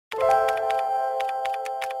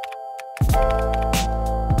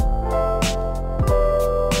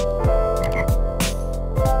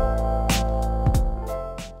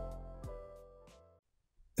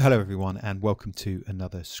Hello everyone and welcome to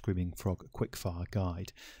another Screaming Frog Quickfire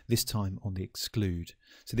guide, this time on the Exclude.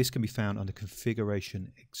 So this can be found under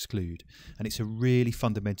Configuration Exclude, and it's a really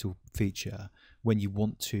fundamental feature when you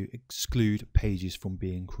want to exclude pages from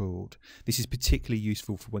being crawled. This is particularly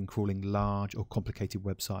useful for when crawling large or complicated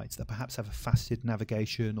websites that perhaps have a faceted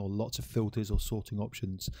navigation or lots of filters or sorting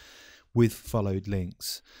options with followed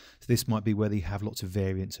links. So this might be where they have lots of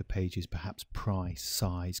variants of pages, perhaps price,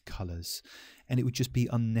 size, colors, and it would just be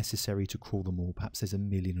unnecessary to crawl them all. Perhaps there's a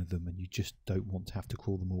million of them and you just don't want to have to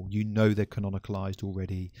crawl them all. You know they're canonicalized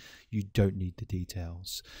already, you don't need the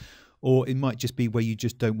details. Or it might just be where you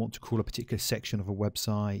just don't want to crawl a particular section of a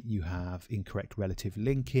website. You have incorrect relative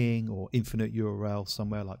linking or infinite URL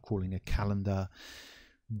somewhere, like crawling a calendar.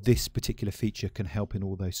 This particular feature can help in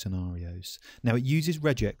all those scenarios. Now it uses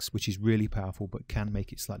regex, which is really powerful but can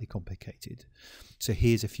make it slightly complicated. So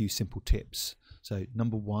here's a few simple tips. So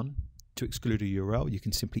number one, to exclude a URL, you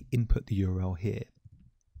can simply input the URL here.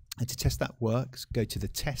 And to test that works, go to the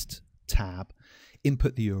Test tab,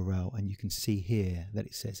 input the URL, and you can see here that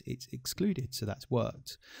it says it's excluded, so that's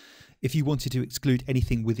worked. If you wanted to exclude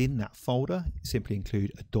anything within that folder, simply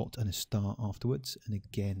include a dot and a star afterwards, and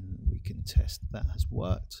again we can test that has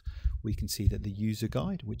worked. We can see that the user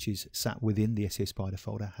guide, which is sat within the SEO Spider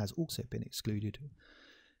folder, has also been excluded.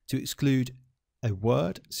 To exclude a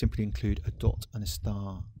word, simply include a dot and a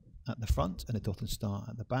star at the front and a dot and star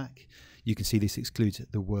at the back. You can see this excludes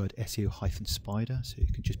the word SEO-spider, so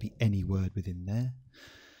it can just be any word within there.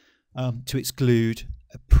 To exclude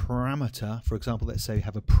a parameter, for example, let's say you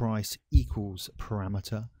have a price equals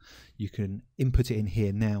parameter, you can input it in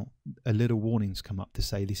here. Now a little warnings come up to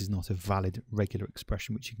say this is not a valid regular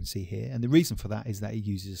expression, which you can see here, and the reason for that is that it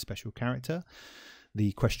uses a special character,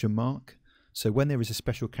 the question mark. So when there is a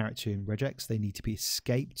special character in regex, they need to be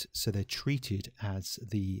escaped, so they're treated as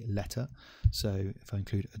the letter. So if I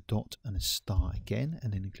include a dot and a star again,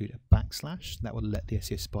 and then include a backslash, that will let the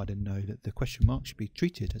SEO Spider know that the question mark should be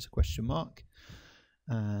treated as a question mark.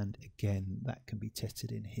 And again, that can be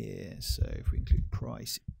tested in here. So if we include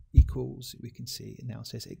price equals, we can see it now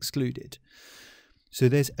says excluded. So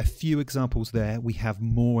there's a few examples there. We have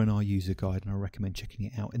more in our user guide and I recommend checking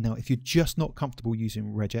it out. And now if you're just not comfortable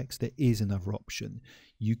using regex, there is another option.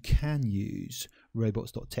 You can use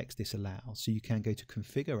robots.txt disallow. So you can go to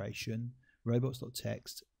configuration,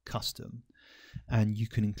 robots.txt, custom, and you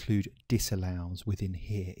can include disallows within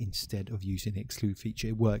here instead of using the exclude feature.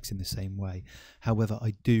 It works in the same way. However,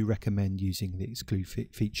 I do recommend using the exclude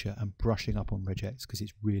feature and brushing up on regex because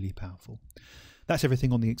it's really powerful. That's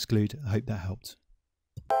everything on the exclude. I hope that helped.